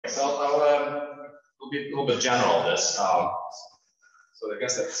little bit general this. So I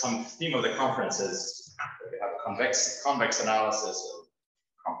guess that some theme of the conference is we have a convex analysis of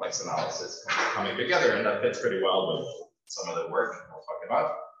complex analysis coming together, and that fits pretty well with some of the work I'll talk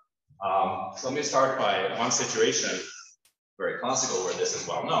about. So let me start by one situation, very classical, where this is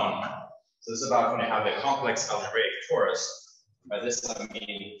well known. So this is about when you have a complex algebraic torus. By this I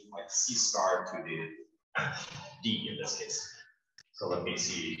mean like C star to the D in this case. So let me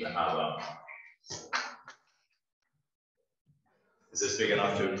see. I have is this big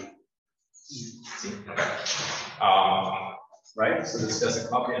enough to see? Okay. Right. So this does a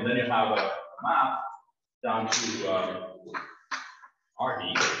copy, and then you have a map down to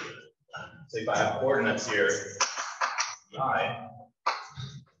RD. So if I have coordinates here, I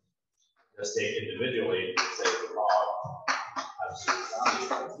just take individually, say the log absolute value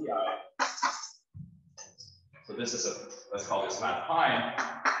of Ti. So this is a, let's call this map prime.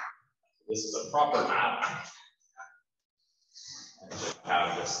 This is a proper map. And so I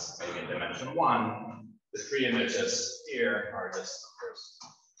have this maybe in dimension 1. The 3 images here are just, of course,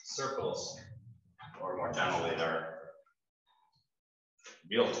 circles, or more generally, they're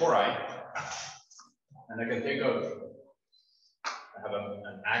real tori. And I can think of, I have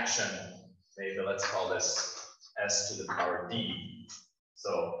an action, maybe let's call this S to the power D.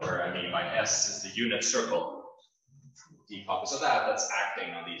 So where I mean by S is the unit circle. D copies of that, that's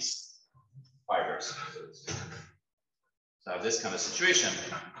acting on these fibers. So I have this kind of situation.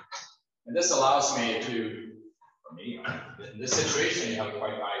 And this allows me to, for me, in this situation, you have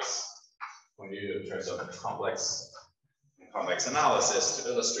quite nice, when you, in terms of complex analysis, to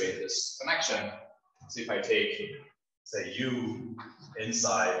illustrate this connection. So if I take, say, U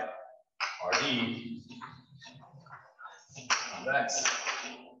inside RD, convex,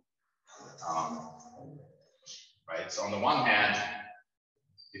 right? So on the one hand,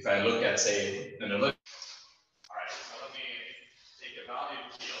 if I look at, say, all right, so let me take a value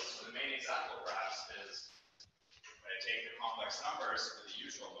field. So the main example perhaps is when I take the complex numbers for the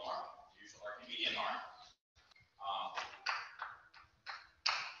usual norm, the usual Archimedean norm.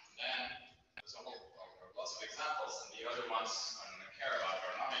 Then there's a whole lots of examples, and the other ones I'm going to care about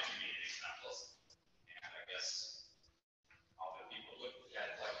are non-Archimedean examples. And I guess often people look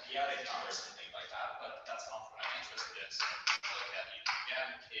at like p-adic numbers and things like that, but that's not what I'm interested in. So I look at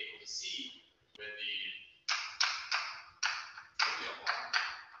again k equal to c with the trivial form.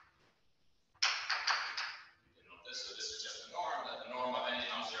 You can note this, so this is just a norm, that the norm of any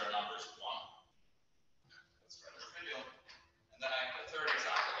non-zero number is 1. That's rather trivial. And then the third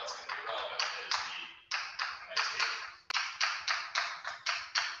example that's going to be relevant is when I take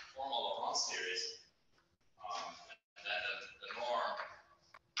formal Laurent series, and then the norm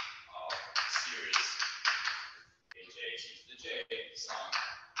of series aj to the j sum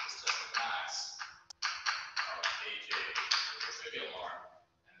is just the max of aj with the trivial norm,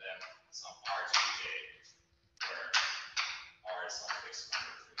 and then some r to j, where r is some fixed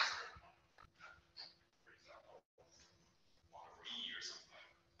number for a certain one. For example, 1 over e or something.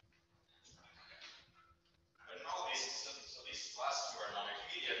 But in all cases, so these last two are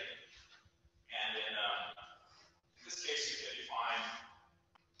non-Archimedean, and in this case, you can define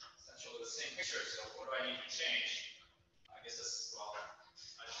essentially the same picture. So what do I need to change? I guess this, well,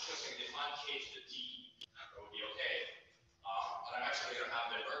 I'm just going to define k to the d. That would be okay. But I'm actually going to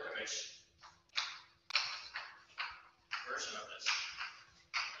have the Berkovich version of this.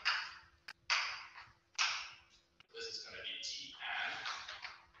 This is going to be t and.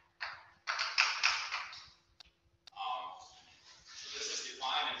 So this is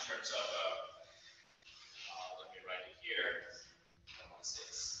defined in terms of, let me write it here. I want to say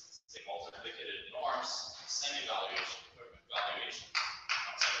this. Say multiplicative norms, semi-valuation, valuation,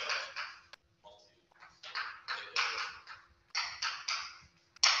 not multiplicative.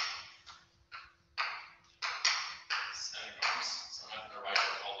 Semi-norms. So I'm not going to write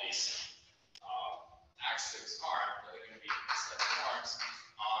what all these axioms are, but they're going to be set norms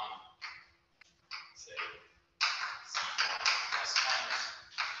on, say, C plus minus.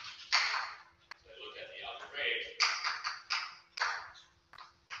 So I look at the algebraic.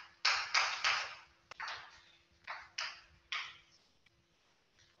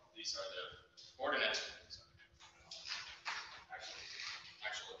 These are the coordinates.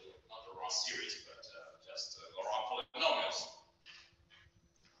 Actually, not the Laurent series, but just Laurent polynomials.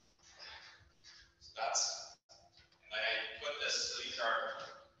 So that's, and I put this, so these are,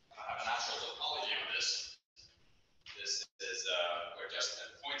 I have a natural topology of this. This is, we're just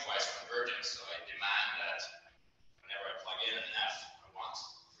pointwise converging, so I demand that whenever I plug in an f, I want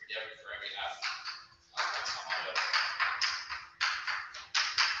for every f, I want some of it.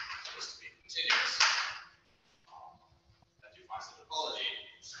 This to be continuous.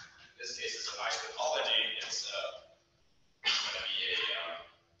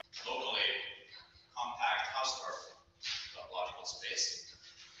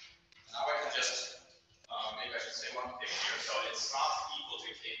 Now I can just, maybe I should say one thing here. So it's not equal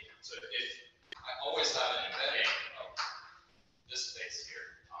to k. So if I always have an embedding of this space here,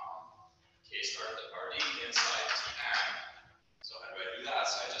 k star to the power d inside Tn. So how do I do that?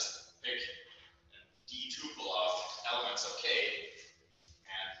 So I just pick a d tuple of elements of k,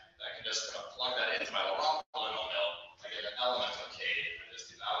 and I can just plug that into my Laurent polynomial. I get an element of k, and just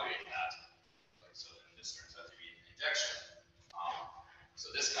evaluate that. Like so, then this turns out to be an injection. So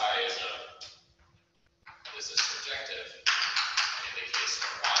this guy is this is projective in the case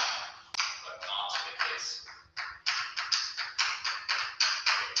of 1, but not in the case.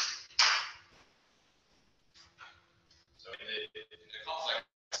 So in the complex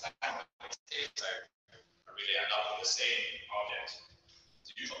case, I really end up with the same object as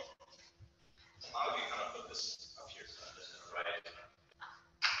usual. So now we can kind of put this up here, so this is right.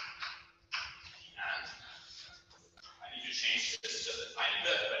 And I need to change this just a tiny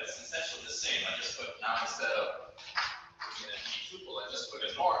bit, but it's essentially the same. I just put now instead of putting a d tuple, I just put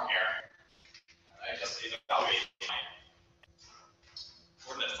a norm here. And I just evaluate my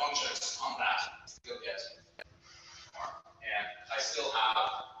coordinate functions on that. Still get norm. And I still have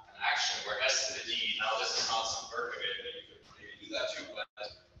an action where s to the d. Now this is not some verb of it, but you could maybe do that too. But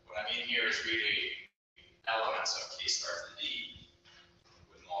what I mean here is really elements of k star to the d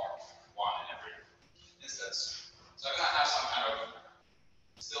with norm 1 in every instance. So I'm going to have some kind of,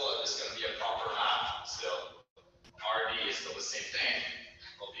 still it's going to be a proper map still. RD is still the same thing.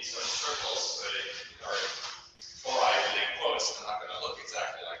 Well, these are circles, but they are polarized in quotes. They're not going to look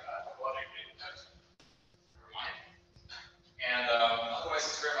exactly like that. Logically, never mind. And otherwise,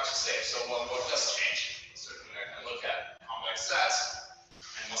 it's very much the same. So what does change? Certainly, I can look at complex sets,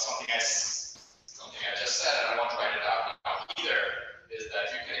 and something I just said, and I want to write it out now either, is that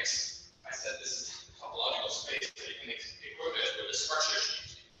you can, I said this is topological space, but you can equip it with a structure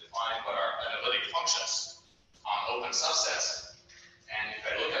sheet to define what are analytic functions on open subsets. And if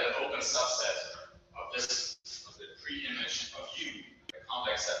I look at an open subset of this, of the pre-image of U, a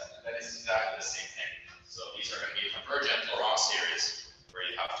complex set, that is exactly the same thing. So these are going to be convergent Laurent series, where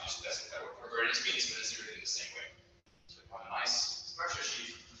you have to specify what convergence means, but it's really the same way. So we have a nice structure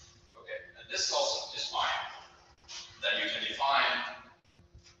sheet. Okay, and this also is fine. Then you can define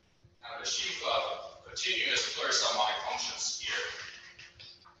kind of a sheaf of continuous pluriharmonic functions here.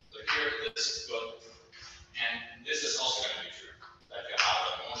 So here, this is good. And this is also going to be true. That you have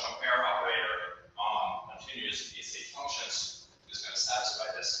a Monchampère operator on continuous PSH functions is going to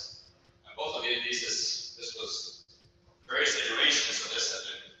satisfy this. And both of these, this was various iterations of this have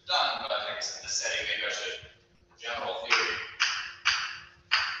been done, but I guess in this setting, maybe I should general theory.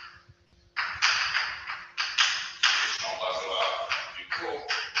 Cool.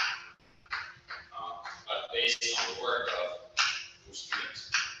 But based on the work of whose students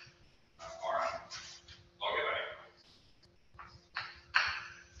are logarithm.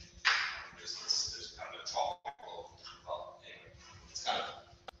 There's kind of a tropical, well, anyway, it's kind of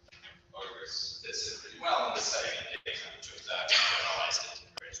logarithms fits in pretty well in this setting, and they kind of took that and generalized it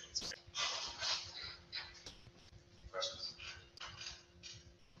in various ways. Questions?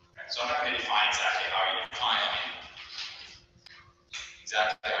 Okay, so I'm not going to define exactly how you define,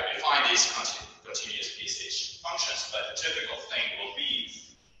 exactly how you define these continuous PSH functions, but the typical thing will be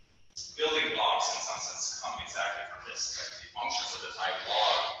building blocks in some sense come exactly from this. Like the functions of the type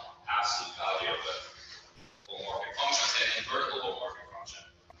log absolute value of the homomorphic functions and invertible homomorphic function.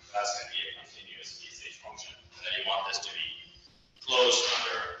 That's going to be a continuous PSH function. And then you want this to be closed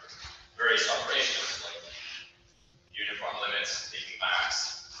under various operations like uniform limits, taking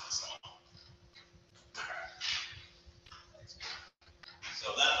max, and so on.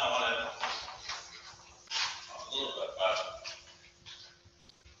 So then I want to talk a little bit about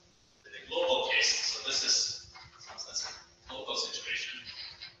the global cases. So this is, in some sense, a local situation.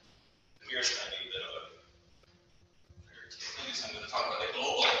 Here's going to be a bit of a so I'm going to talk about the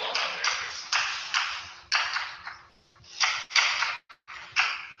global one.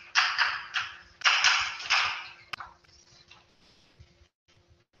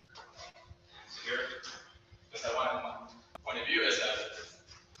 Here, because I want my point of view is that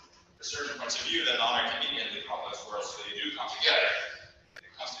for certain points of view, the non-Archimedean and the complex worlds really do come together.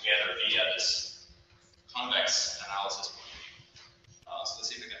 It comes together via this convex analysis point of view. So let's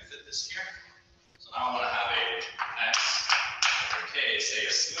see if we can fit this here. So now I want to have a x over k, say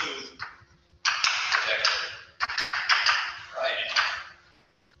a smooth projector, right?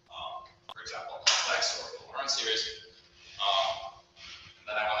 For example, complex or Laurent series. And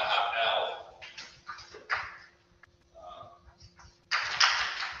then I want to have L.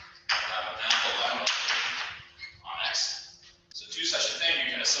 I have an ample lemma on x. So to do such a thing,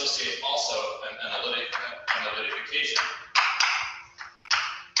 you can associate also an analytification.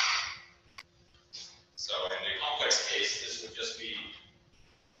 So in the complex case, this would just be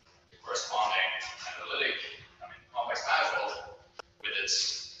the corresponding complex manifold with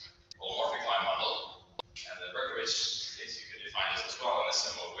its holomorphic line bundle, and the Berkovich case you could define this as well in a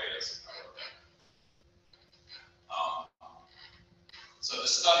similar way. So the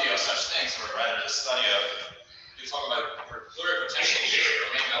study of such things, or rather the study of, you talk about pluripotential theory, or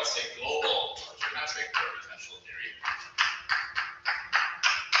maybe I'll say global or geometric pluripotential theory.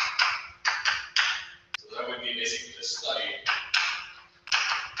 So that would be basically the study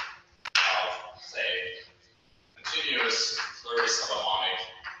of, say, continuous plurisubharmonic,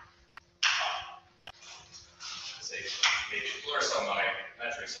 say, maybe plurisubharmonic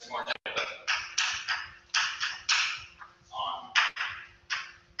metrics is more difficult on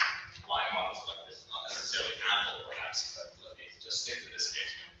line models like this, not necessarily ample perhaps, but let me just stick to this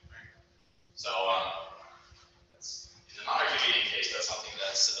case. Right? So in the non-Archimedean case, that's something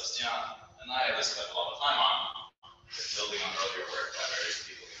that Sebastian and I have spent a lot of time on, building on earlier work by various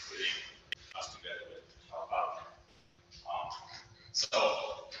people, including us together with about. So,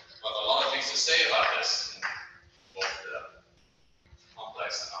 but a lot of things to say about this, in both the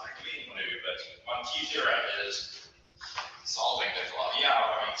complex and non-Archimedean point of view, but one key theorem is solving the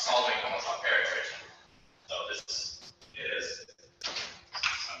solving the homopair equation. So this is going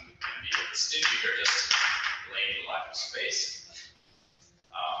to be a distinct figure, just laying the lack of space.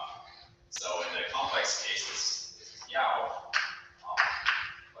 So in the complex case, this is Yao,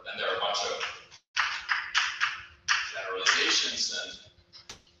 but then there are a bunch of generalizations and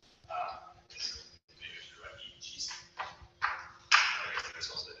maybe this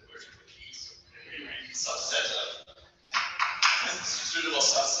was the version with these subset of suitable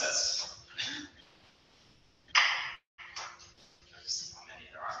subsets. How many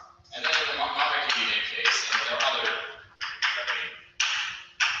there are. And then in the non-Archimedean case, and there are other,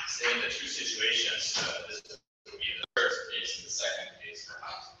 say in the two situations, this would be the first case and the second case,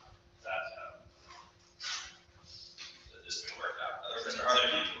 perhaps, that this can work out. There are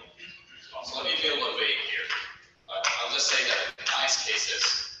other people. So let me be a little vague here. I'll just say that in nice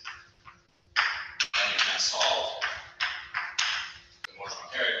cases, then you can solve the motion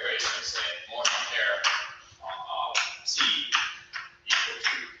pair equation, say motion pair of C equal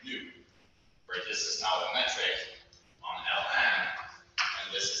to nu, where this is now a metric on Ln,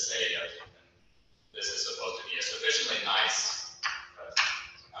 and this is this is supposed to be a sufficiently nice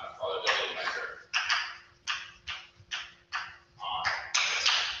kind of probability measure on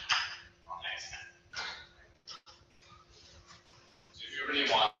Xn. So if you really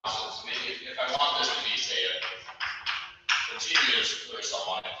want, maybe if I want this to be, say, a continuous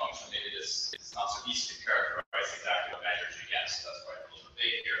pluriself-harmonic function, maybe this is not so easy to characterize exactly what measures you get, so that's why I'm a little bit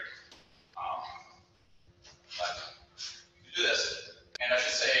vague here. But you can do this, and I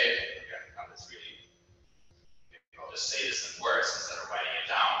should say, again, this really, I'll just say this in words instead of writing it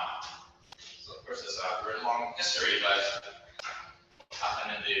down. So of course, there's a very long history, but what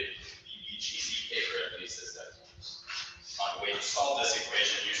happened in the BBGC paper, at least, is that on a way to solve this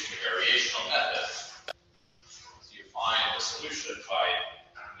equation using a variational method, so you find the solution by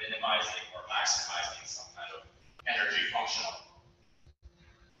minimizing or maximizing some kind of energy functional.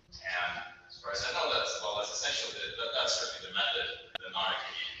 And as far as I know, that's essentially that's certainly the method in the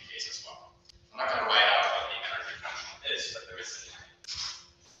non-Archimedean case as well. I'm not going to write out what the energy functional is, but there is a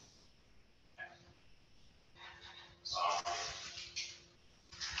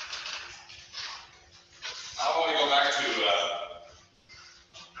now I want to go back to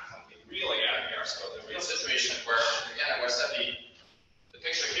something real again here. So the real situation where, again, I said the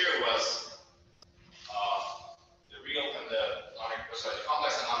picture here was the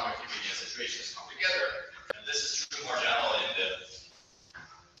complex and non-Archimedean situations come together, and this is true more generally in the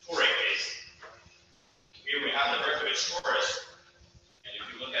toric case. Here we have the Berkovich torus, and if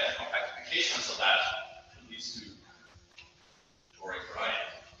you look at compactifications of that, it leads to toric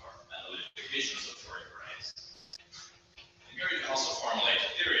variety, or analytifications of toric varieties. And here you can also formulate a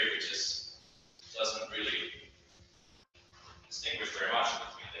theory which doesn't really distinguish very much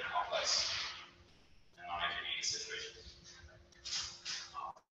between the complex and non-Archimedean situations.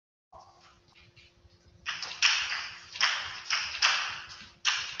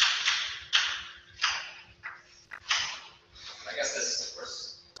 I guess this, of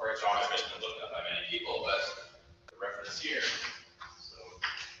course, horizontal has been looked at by many people, but the reference here. So,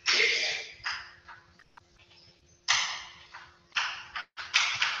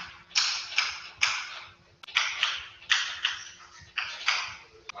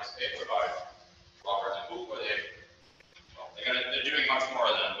 nice paper by Robert and Book, where they're doing much more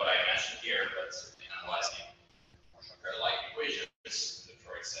than mention here, but certainly analyzing like equations in the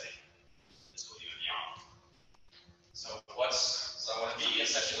toric setting, this will even beyond. So I want to be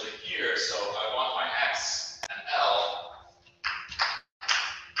essentially here. So I want my x and L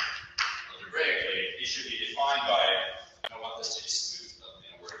algebraically. These should be defined by. I don't want this to be smooth.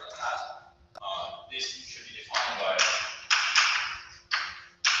 Don't worry about that. These should be defined by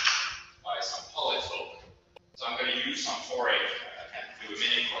some polytope. So I'm going to use some toric. I can do a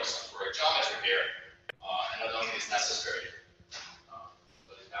mini course on toric geometry here, and I don't think it's necessary.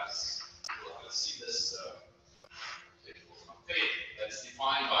 But it has, we'll have to see this that is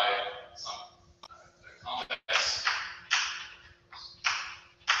defined by some complex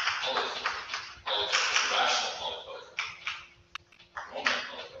polytope, rational polytope, moment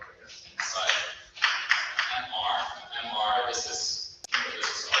polytope inside MR. MR, this is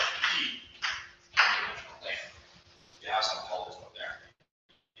RPD. You have some polytope there.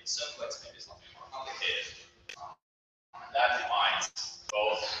 In simplex, maybe something more complicated. And that defines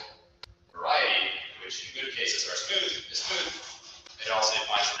both variety, which in good cases are smooth. It also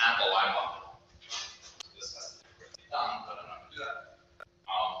defines ample line bundle. This has to be quickly done, but I'm not going to do that.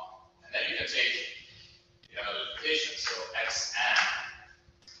 And then you can take the other notation. So x and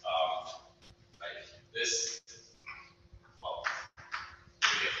like this, well,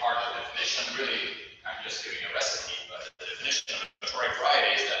 really a part of the definition. Really, I'm just giving a recipe, but the definition of a toric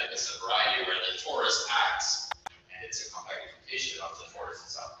variety is that it's a variety where the torus acts, and it's a compactification of the torus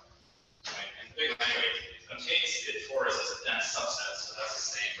itself. And big anyway, it contains the torus as a dense subset, so that's the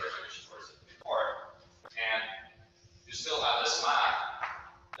same version which torus as before. And you still have this map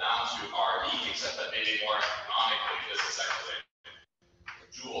down to RE, except that maybe more economically, this is actually a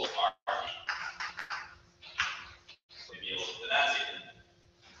dual RE. Maybe a little pedantic and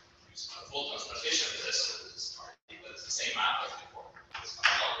use a full translation of this. So this is RE, but it's the same map as before. It's not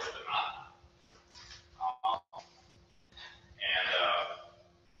an algorithm map.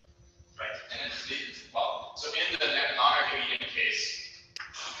 Well, so in the non-Archimedean case,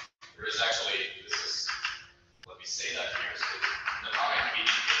 there is actually, let me say that here, so in the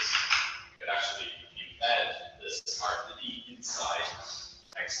non-Archimedean case, you could actually embed this RPD inside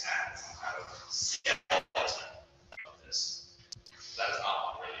X and some kind of skeleton of this. That is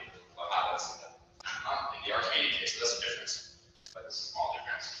not really what happens in the Archimedean case. There's a difference, but it's a small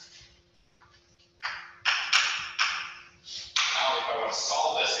difference. Now, if I want to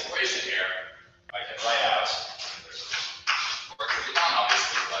solve this equation here, I can write out, there's work to be done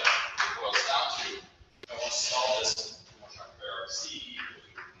obviously, but it boils down to, I want to solve this where C equals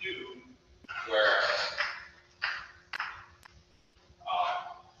to nu, where,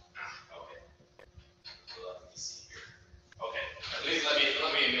 okay, so let me see here. Okay, at least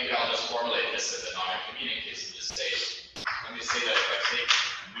maybe I'll just formulate this as a non-Archimedean case and just say, let me say that if I take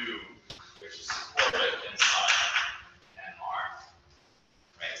nu, which is supported inside NR,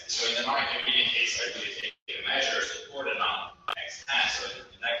 right? So in the non-Archimedean case, I really take a measure supported on X10. So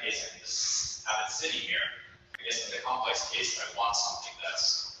in that case, I can just have it sitting here. I guess in the complex case, I want something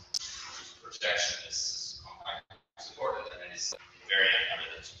that's whose projection is compactly supported, and it is invariant under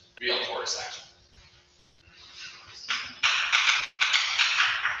the real torus action.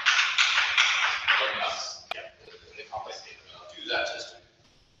 Yeah, in the complex case, I'll do that just.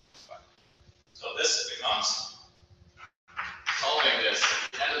 So this becomes. Solving this,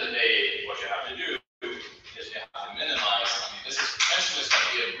 at the end of the day, what you have to do is you have to minimize. I mean, this is potentially going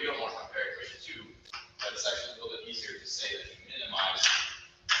to be a real more compared equation too, but it's actually a little bit easier to say that you minimize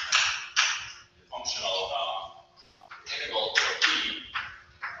the functional integral for p,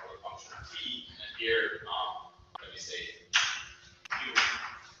 or the function of p, and here, let me say u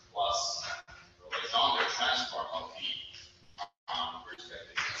plus the Legendre transform of p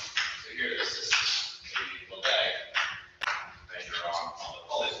respectively. So here, this is the Lebesgue. Measure on the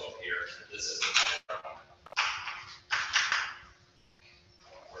polytope here. This is the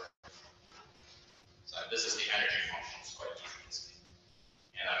so this is the energy function. It's quite easy to see.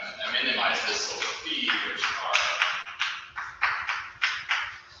 And I minimize this over phi, which are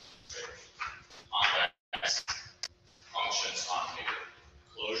convex functions on the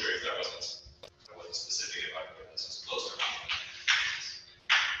closure. If there wasn't specific about whether this is closed or not.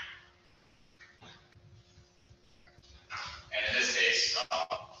 And in this case, I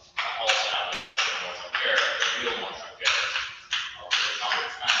also have a more compare, a real more compare. The number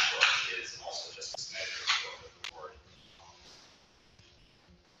of transport is also just this measure of the word.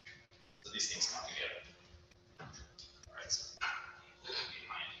 So these things come together. All right. So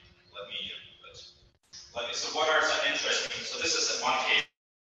so what are some interesting? So this is in one case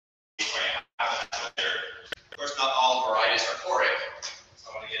where I have a measure. Of course, not all varieties are toric.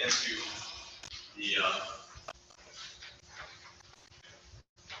 So I want to get into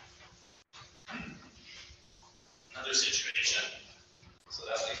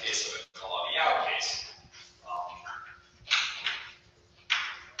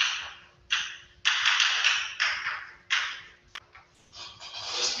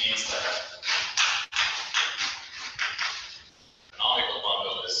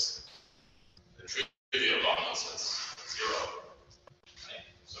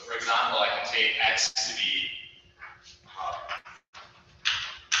take X to be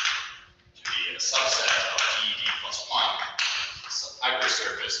a subset of d plus 1, so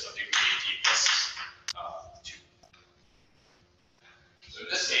hypersurface of degree d plus 2. So in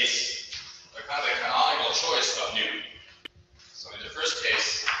this case, they're kind of a canonical choice of nu. So in the first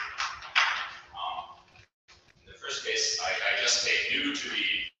case, I just take nu to be,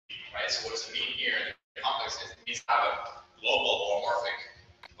 right, so what does it mean here in the complex case? It means to have a global holomorphic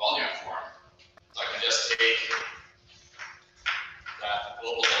volume form. So I can just take that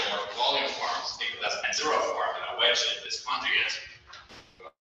global holomorphic volume form, think of that as zero form, and I wedge it this conjugate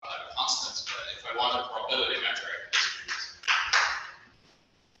constant. But if I want a probability measure, I can just use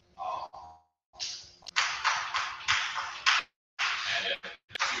and in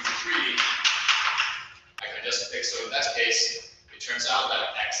 2 to 3, I can just pick, so in that case, it turns out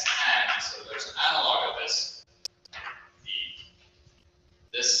that X and, so there's an analog of this.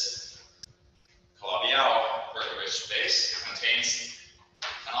 This Calabi-Yau-Berkovich space contains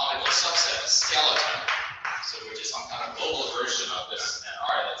a canonical subset, a skeleton, so which is some kind of global version of this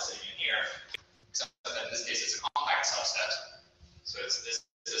NR that's sitting in here, except that in this case it's a compact subset. So it's this,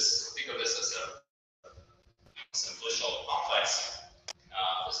 think of this as a simplicial complex.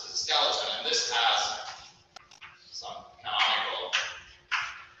 This is a skeleton, and this has some canonical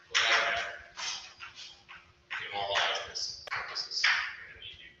whatever. You normalize this. This is going to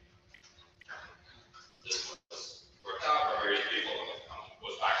need you. This was worked out for various people.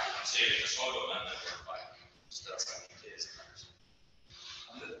 Goes back to saving the photo and then verify. So that's how it is.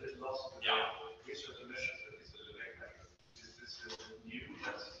 Yeah. Which of the measures is the Lebesgue measure? Is this the new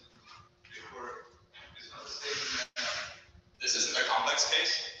that's before? It's not the same measure. This isn't a complex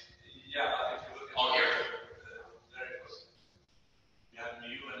case? Yeah, if you look at here. There it was. You have mu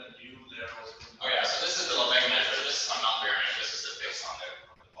and a mu there also. Oh yeah, so this is the Lebesgue measure. This is I'm not variant. This is the fix on the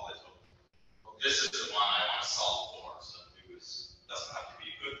polytope. This is the one I want to solve for. So it doesn't have to be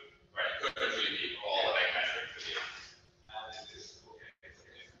good. Right, it could really be all Lebesgue measure. It could be. And it is okay.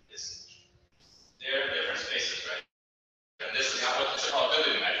 They're different spaces, right? And this is what it's a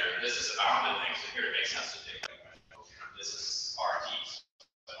probability measure. This is a bounded thing, so here it makes sense to take Lebesgue measure. This is RT.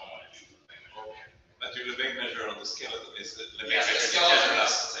 I don't want to do Lebesgue measure. Okay. But your Lebesgue measure on the skeleton is the Lebesgue Yes, measure.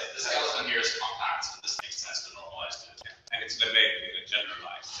 the skeleton here is compact, so this makes sense to normalize to it. And it's Lebesgue in a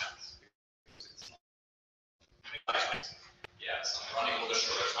generalized sense. Yeah, so I'm running a little bit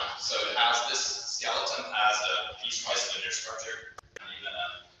shorter time. So it has this skeleton as a piecewise linear structure, and even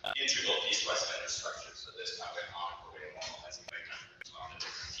an integral piecewise linear structure. So this kind of a canonical way of normalizing vector on the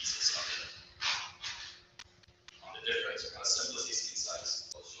different pieces of it. On the different kind of simplicities inside this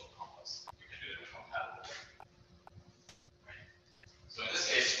social complex. You can do it in a compatible way. Right. So in this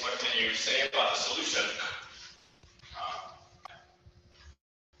case, what can you say about the solution?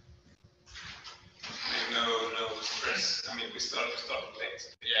 No stress. I mean, we started late.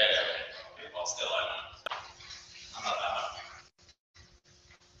 Yeah. Okay. Well, still, I'm not that much.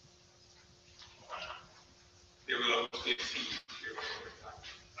 They will always be feed here over time.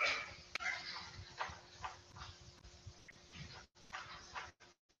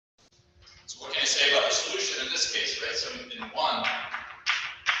 So what can you say about the solution in this case, right? So in one,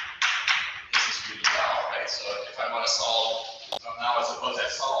 this is really well, right? So if I want to solve, so now I suppose I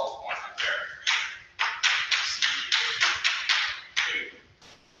solved one there.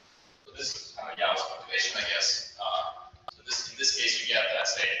 So this is kind of Gauss motivation, I guess. So in this case, you get that,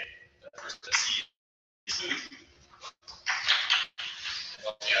 say, that first the C is 2. And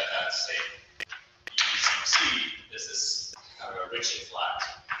you'll get that, say, ECC, this is kind of a Ritchie flat.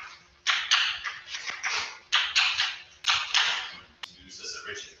 Use this as a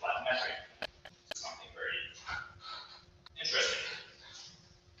Ritchie flat metric. Something very interesting.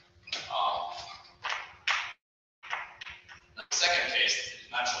 The second case,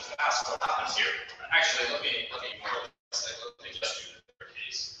 natural fast, what happens here? And actually, let me ignore this. Let me just do the third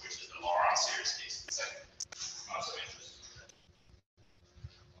case, which is the Laurent series case. The second, not so interesting.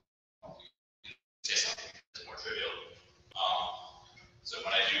 Say something that's more trivial. So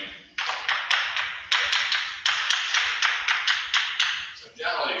when I do, so in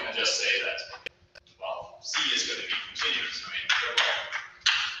general, you can just say that, well, C is going to be continuous. I mean,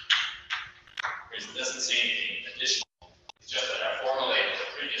 it doesn't say anything additional. It's just that I formulated the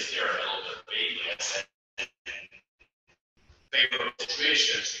previous theorem a little bit vaguely. I said, in favorable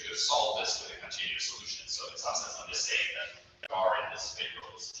situations, you could solve this with a continuous solution. So in some sense, I'm just saying that you are in this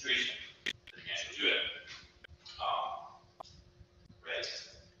favorable situation, you can do it. Right?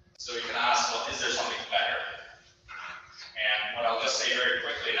 So you can ask, well, is there something better? And what I'll just say very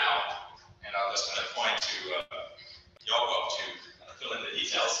quickly now, and I'll just kind of point to Jakob to fill in the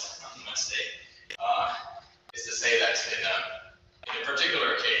details. Wednesday, is to say that in a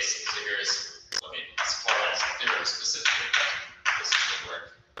particular case, so here is, let me explore theorem specifically, but this should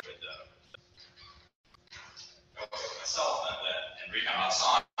work with myself and Rika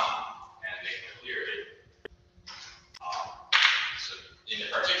Matsan and make it clear. So in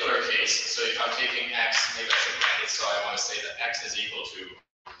a particular case, so if I'm taking x, maybe I should write it, so I want to say that x is equal to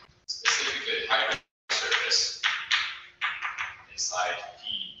specifically the hypersurface inside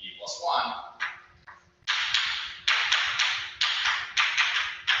P plus 1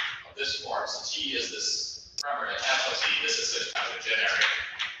 of this form. So T is this parameter, f of T, this is such kind of a generic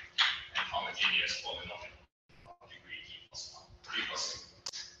and homogeneous polynomial of degree T plus 1, T plus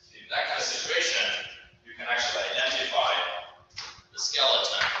 2. In that kind of situation, you can actually identify the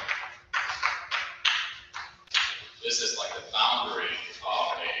skeleton. This is like the boundary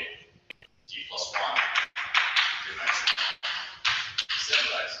of a D plus 1 dimension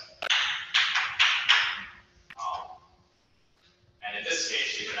simplex. And in this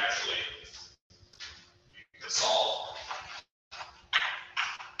case, you can actually solve.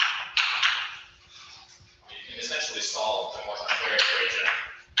 You can essentially solve the Morton-Fair equation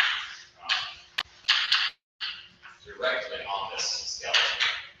directly on this skeleton.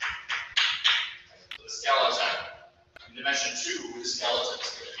 So the skeleton, in dimension 2, the skeleton is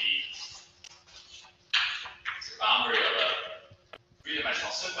going to be the boundary of a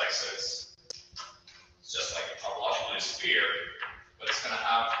three-dimensional simplex. So it's just like a topologically sphere, but it's going to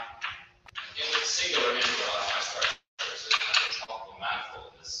have singular individual structure. So it's kind of a tropical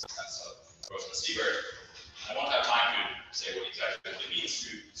manifold in this sense of Grossman-Siebert. I won't have time to say what exactly it means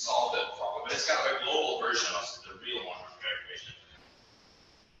to solve the problem, but it's kind of a global version of the real Morton-Fair equation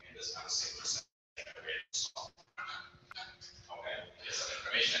in this kind of singular set of equations. Okay, get some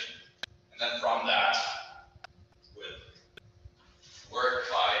information. And then from that,